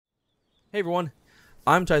Hey everyone,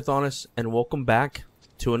 I'm Tithonus, and welcome back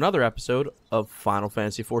to another episode of Final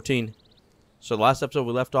Fantasy XIV. So the last episode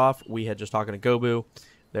we left off, we had just talking to Gobu.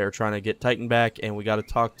 They were trying to get Titan back, and we got to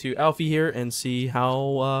talk to Alfie here and see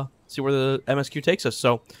how see where the MSQ takes us.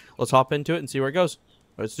 So let's hop into it and see where it goes.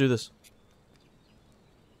 Let's do this.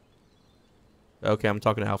 Okay, I'm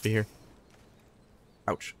talking to Alfie here.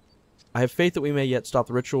 Ouch. I have faith that we may yet stop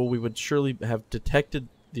the ritual. We would surely have detected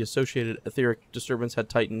the associated etheric disturbance had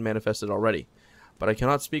Titan manifested already. But I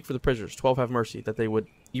cannot speak for the prisoners. 12 have mercy, that they would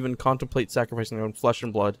even contemplate sacrificing their own flesh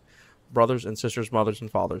and blood, brothers and sisters, mothers and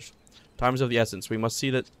fathers. Time is of the essence. We must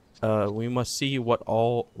see what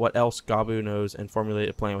else Gabu knows and formulate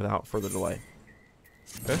a plan without further delay.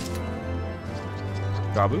 Okay.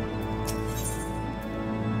 Gabu?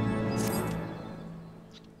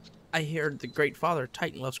 I heard the Great Father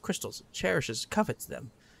Titan loves crystals, cherishes, covets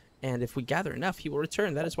them. And if we gather enough, he will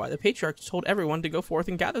return. That is why the patriarch told everyone to go forth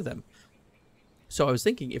and gather them. So I was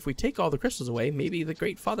thinking, if we take all the crystals away, maybe the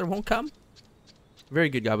Great Father won't come? Very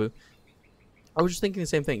good, Gabu. I was just thinking the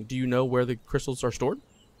same thing. Do you know where the crystals are stored?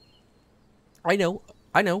 I know.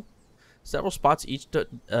 Several spots, each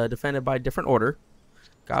defended by a different order.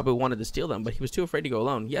 Gabu wanted to steal them, but he was too afraid to go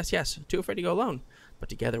alone. Yes, too afraid to go alone. But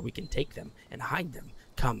together we can take them and hide them.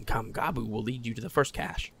 Come, Gabu will lead you to the first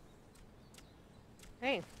cache.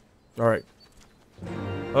 Hey. Alright.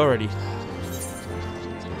 Alrighty.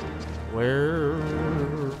 Where...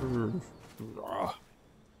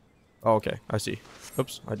 Oh, okay, I see.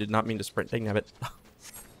 Oops, I did not mean to sprint. Dang nabbit.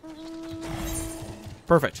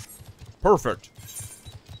 Perfect. Perfect.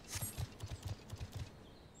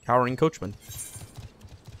 Cowering coachman.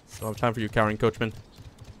 Don't have time for you, cowering coachman.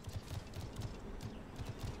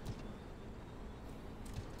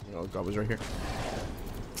 Oh, God was right here.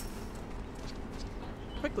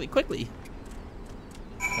 Quickly.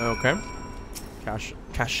 Okay.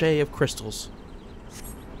 Cache of crystals.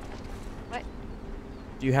 What?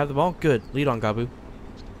 Do you have them all? Good. Lead on, Gabu.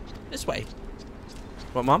 This way.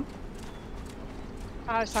 What, Mom?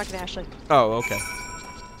 I was talking to Ashley. Oh, okay.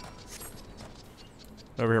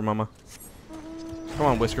 Over here, Mama. Come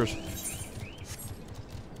on, Whiskers.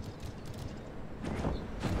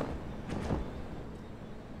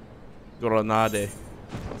 Grenade.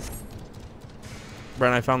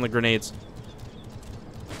 Brent, I found the grenades.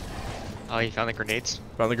 Oh, you found the grenades?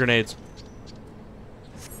 Found the grenades.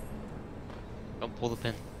 Don't pull the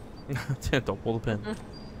pin. Don't pull the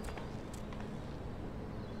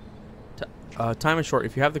pin. Time is short.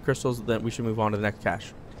 If you have the crystals, then we should move on to the next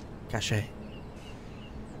cache. Cache.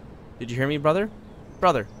 Did you hear me, brother?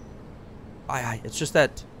 Brother. Aye. It's just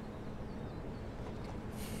that...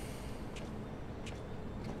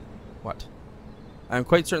 What? I'm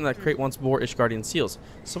quite certain that crate once bore Ishgardian seals.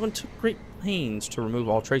 Someone took great pains to remove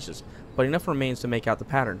all traces, but enough remains to make out the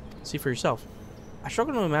pattern. See for yourself. I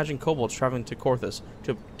struggle to imagine kobolds traveling to Korthus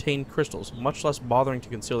to obtain crystals, much less bothering to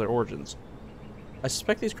conceal their origins. I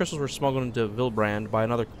suspect these crystals were smuggled into Vilbrand by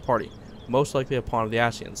another party, most likely a pawn of the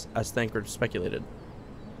Ascians, as Thancred speculated.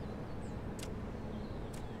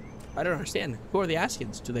 I don't understand. Who are the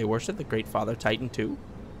Ascians? Do they worship the Great Father Titan too?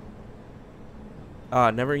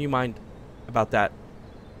 Never you mind about that.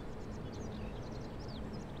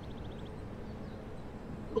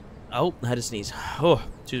 Oh, I had to sneeze. Oh,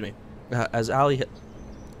 excuse me. As Ali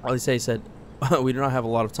said, we do not have a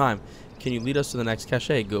lot of time. Can you lead us to the next cache,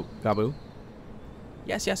 Gabu?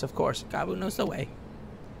 Yes, of course. Gabu knows the way.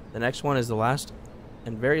 The next one is the last,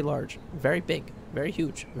 and very large, very big, very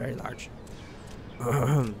huge, very large.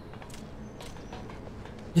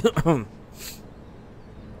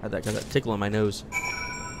 Had that tickle in my nose.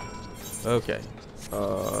 Okay.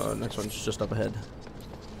 Next one's just up ahead.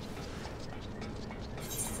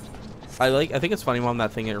 I think it's funny, Mom,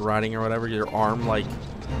 that thing you're riding or whatever, your arm like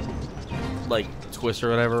twists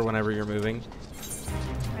or whatever whenever you're moving.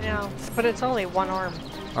 I know, but it's only one arm.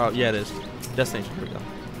 Oh yeah, it is. Destination. Here we go.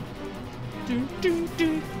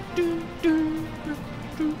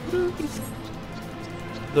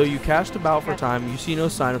 Though you cast about for time, you see no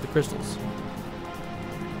sign of the crystals.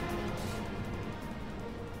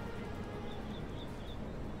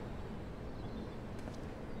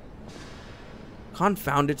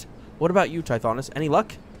 Confound it. What about you, Tithonus? Any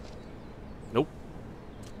luck? Nope.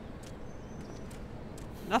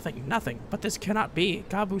 Nothing. But this cannot be.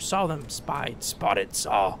 Gabu saw them. Spied, spotted,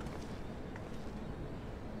 saw.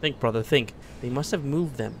 Think, brother, think. They must have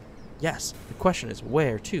moved them. Yes. The question is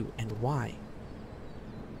where to and why.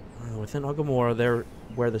 Within Agamora, they're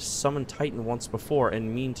where the summoned Titan once before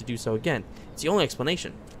and mean to do so again. It's the only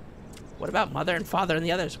explanation. What about Mother and Father and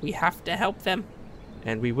the others? We have to help them.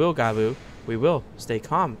 And we will, Gabu. We will. Stay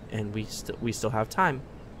calm, and we still have time.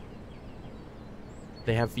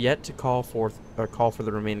 They have yet to call for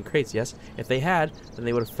the remaining crates, yes? If they had, then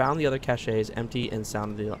they would have found the other caches empty and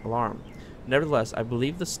sounded the alarm. Nevertheless, I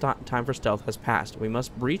believe the time for stealth has passed. We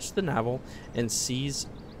must breach the navel and seize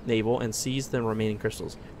the remaining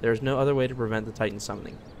crystals. There is no other way to prevent the Titan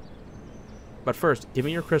summoning. But first, give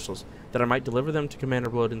me your crystals, that I might deliver them to Commander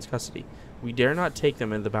Bloden's custody. We dare not take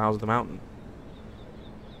them in the bowels of the mountain.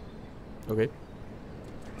 Okay.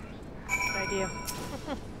 Good idea.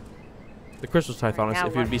 The crystals, Typhonus, Now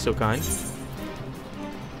if you would what? be so kind.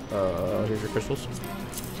 Here's your crystals.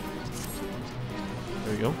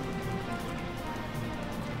 There you go.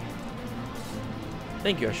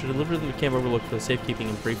 Thank you. I should deliver them to Camp Overlook for the safekeeping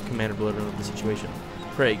and brief Commander Bloden of the situation.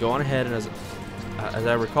 Pray, go on ahead, and as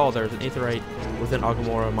I recall, there is an aetherite within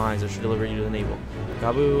Agamora mines that should deliver you to the navel.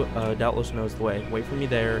 Gabu doubtless knows the way. Wait for me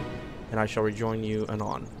there, and I shall rejoin you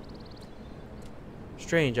anon.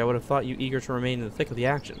 Strange, I would have thought you eager to remain in the thick of the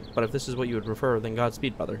action. But if this is what you would prefer, then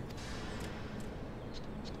Godspeed, brother.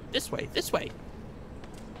 This way, this way.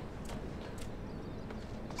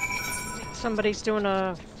 Somebody's doing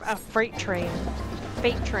a freight train.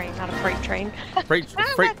 Freight train, not a freight train. A freight train.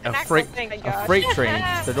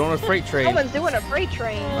 They're doing a freight train. Someone's doing a freight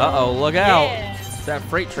train. Uh-oh, look out. Yeah. It's that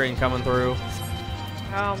freight train coming through.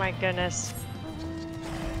 Oh my goodness.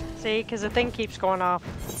 See, because the thing keeps going off.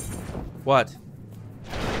 What?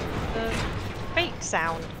 The Fate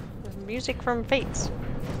sound. The music from Fates.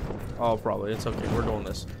 Oh, probably. It's okay. We're doing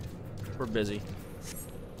this. We're busy.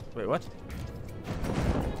 Wait, what?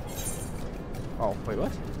 Oh, wait,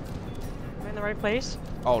 what? Am I in the right place?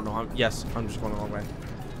 Oh, no, I'm just going the wrong way.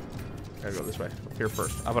 Gotta go this way. Up here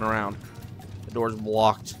first. Up and around. The door's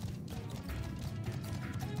blocked.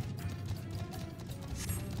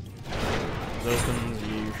 It's open.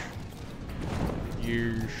 Yeesh.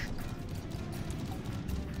 Yeesh.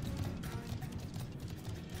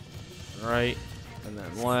 Right. And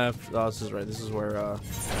then left. Oh, this is right. This is where,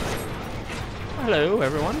 hello,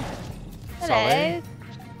 everyone. Hello.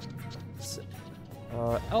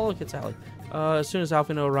 Oh, look, it's Allie. As soon as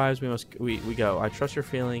Alphino arrives, we go. I trust you're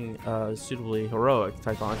feeling suitably heroic,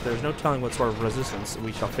 Typhon. There's no telling what sort of resistance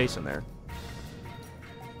we shall face in there.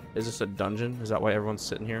 Is this a dungeon? Is that why everyone's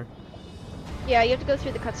sitting here? Yeah, you have to go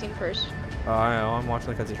through the cutscene first. I know. I'm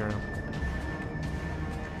watching the cutscene right now.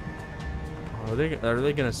 Are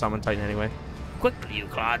they gonna summon Titan anyway? Quickly, you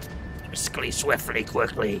god. Briskly, swiftly,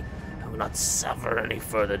 quickly. I will not suffer any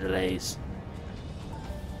further delays.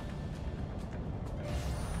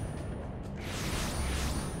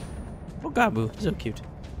 Oh, Gabu, so cute.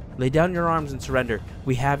 Lay down your arms and surrender.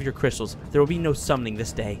 We have your crystals. There will be no summoning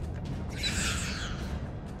this day.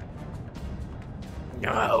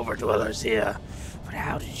 No overdwellers here. But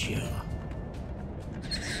how did you?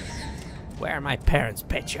 Where are my parents,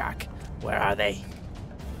 Patriarch? Where are they?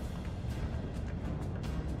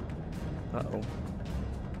 Uh-oh.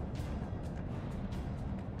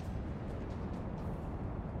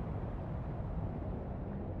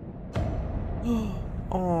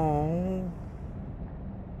 Oh.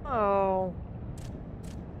 Oh.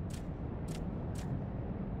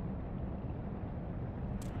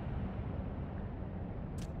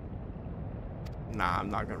 Nah,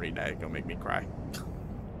 I'm not gonna read that. It's gonna make me cry.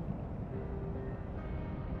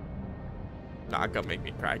 Nah, it's gonna make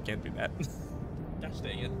me cry. I can't do that. Gosh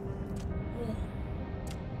dang it.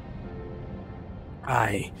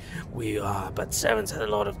 Aye, we are but servants of the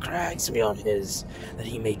Lord of Crags, we are his, that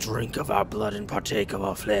he may drink of our blood and partake of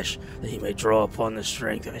our flesh, that he may draw upon the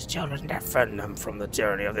strength of his children and defend them from the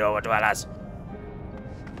tyranny of the overdwellers.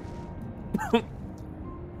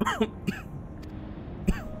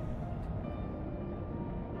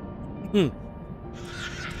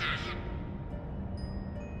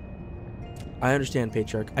 I understand,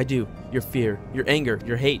 Patriarch. I do. Your fear, your anger,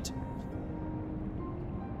 your hate.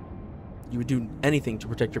 You would do anything to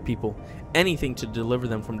protect your people, anything to deliver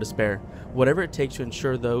them from despair, whatever it takes to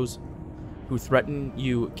ensure those who threaten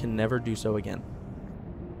you can never do so again.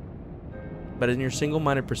 But in your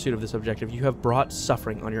single-minded pursuit of this objective, you have brought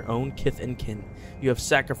suffering on your own kith and kin. You have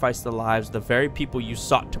sacrificed the lives of the very people you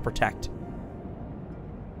sought to protect.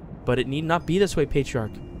 But it need not be this way,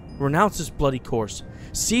 Patriarch. Renounce this bloody course.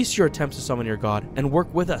 Cease your attempts to summon your god, and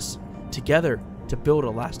work with us, together, to build a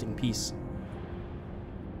lasting peace.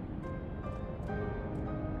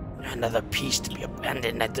 Another peace to be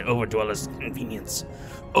abandoned at the overdwellers' convenience.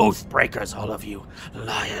 Oath breakers, all of you.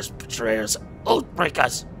 Liars, betrayers, oath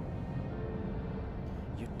breakers.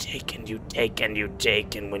 You take and you take and you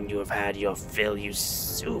take, and when you have had your fill, you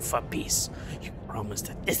sue for peace. You promise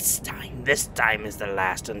that this time is the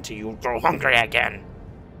last until you grow hungry again.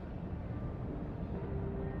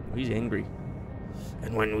 He's angry.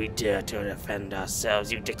 And when we dare to defend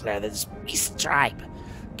ourselves, you declare that this beast tribe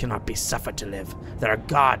cannot be suffered to live. That our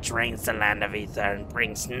God drains the land of ether and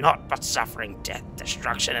brings naught but suffering, death,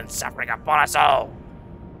 destruction, and suffering upon us all.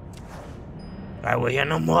 I will hear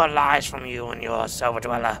no more lies from you and your Silver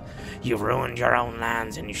Dweller. You ruined your own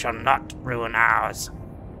lands, and you shall not ruin ours.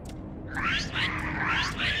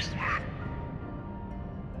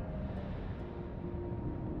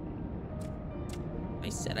 I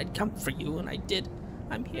said I'd come for you, and I did.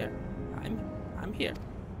 I'm here. I'm here.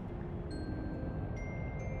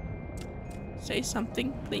 Say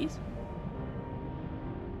something, please.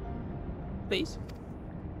 Please.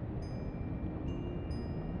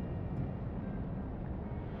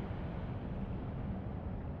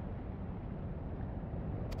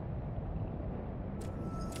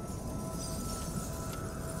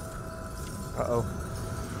 Uh-oh.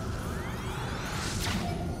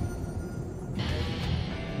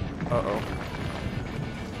 Uh-oh.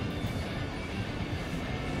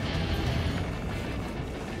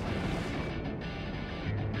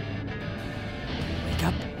 Wake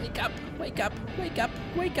up, wake up, wake up, wake up,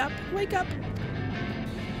 wake up, wake up.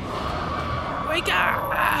 Wake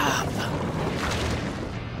up! I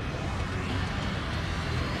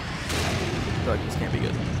feel like this can't be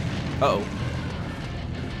good. Uh-oh.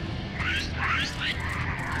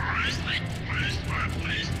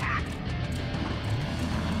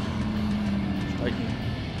 Titan.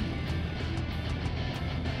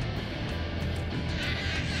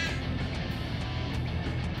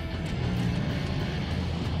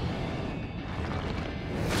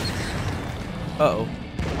 Uh-oh.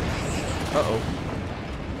 Uh-oh.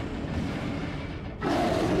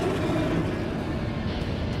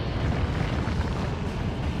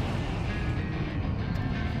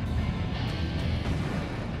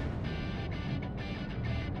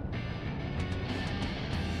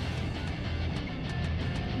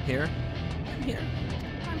 I'm here. I'm here.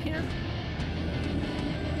 I'm here.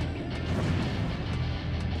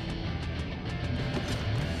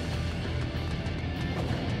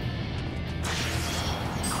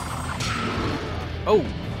 Oh!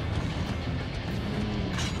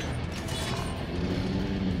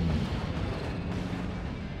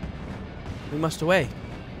 We must away.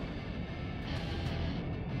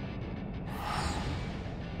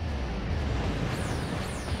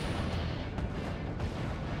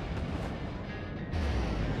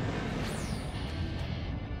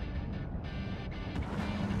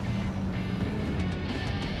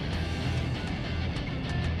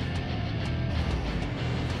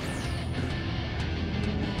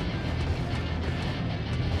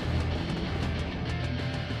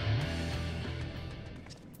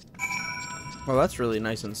 Well, that's really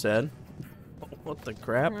nice and sad. What the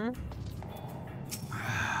crap?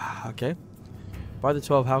 Okay. By the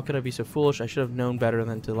 12, how could I be so foolish? I should have known better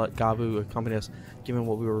than to let Gabu accompany us, given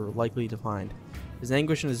what we were likely to find. His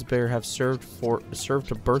anguish and his despair have served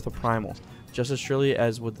to birth a primal, just as surely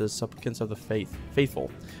as would the supplicants of the faithful.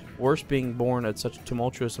 Worse, being born at such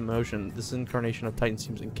tumultuous emotion, this incarnation of Titan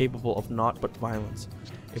seems incapable of naught but violence.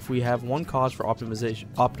 If we have one cause for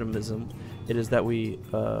optimism, it is that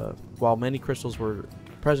while many crystals were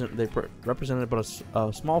present, they represented but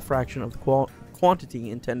a small fraction of the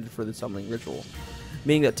quantity intended for the summoning ritual,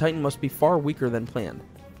 meaning that Titan must be far weaker than planned.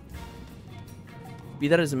 Be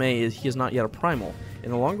that as it may, he is not yet a primal,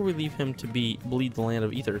 and the longer we leave him to bleed the land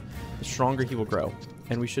of ether, the stronger he will grow.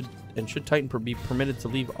 And should Titan be permitted to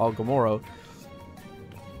leave Algamoro,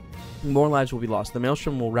 more lives will be lost. The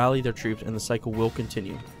Maelstrom will rally their troops, and the cycle will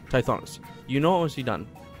continue. Tithonus, you know what must be done.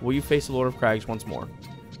 Will you face the Lord of Crags once more?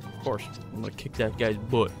 Of course. I'm gonna kick that guy's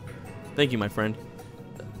butt. Thank you, my friend.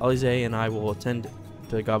 Alize and I will attend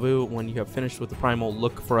to Gabu. When you have finished with the primal,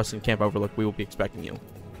 look for us in Camp Overlook. We will be expecting you.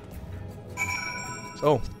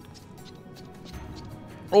 Oh.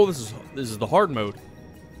 Oh, this is the hard mode.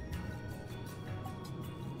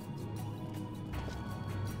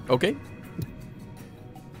 Okay.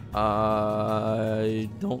 I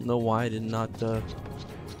don't know why I did not,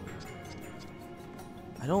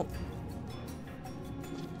 I don't...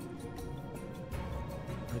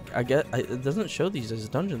 I get... it doesn't show these as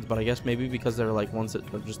dungeons, but I guess maybe because they're like ones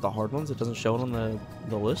that are just the hard ones, it doesn't show it on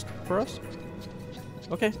the list for us.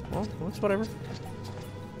 Okay, well, that's whatever.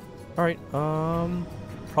 Alright,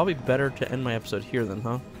 probably better to end my episode here then,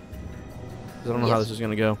 huh? 'Cause I don't know how this is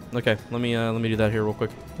gonna go. Okay, let me do that here real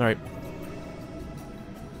quick. Alright.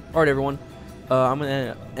 Alright, everyone. I'm going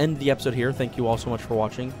to end the episode here. Thank you all so much for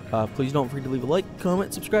watching. Please don't forget to leave a like,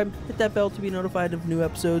 comment, subscribe, hit that bell to be notified of new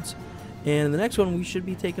episodes. And in the next one, we should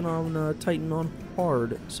be taking on Titan on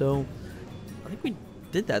hard. So, I think we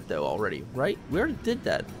did that, though, already, right? We already did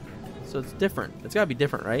that. So it's different. It's gotta be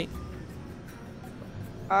different, right?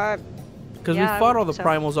 Because Yeah, we fought all the so.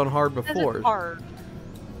 primals on hard This is before. hard. No,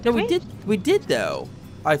 Did we we? did. We did though.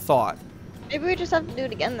 I thought Maybe we just have to do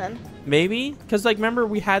it again then. maybe because like remember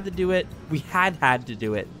we had to do it. We had to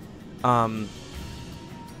do it. From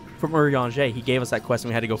Urianger, he gave us that quest and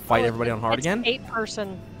we had to go fight everybody on hard It's again.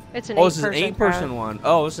 8-person. It's an Oh, this is 8-person. an 8-person one.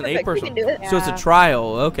 Oh, it's an Perfect, we 8-person. can do it. So it's a Yeah. trial.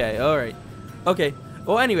 Okay, all right. Okay.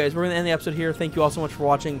 Well, anyways, we're going to end the episode here. Thank you all so much for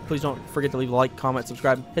watching. Please don't forget to leave a like, comment,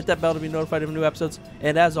 subscribe. Hit that bell to be notified of new episodes.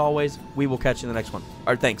 And as always, we will catch you in the next one.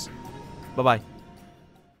 All right, thanks. Bye-bye.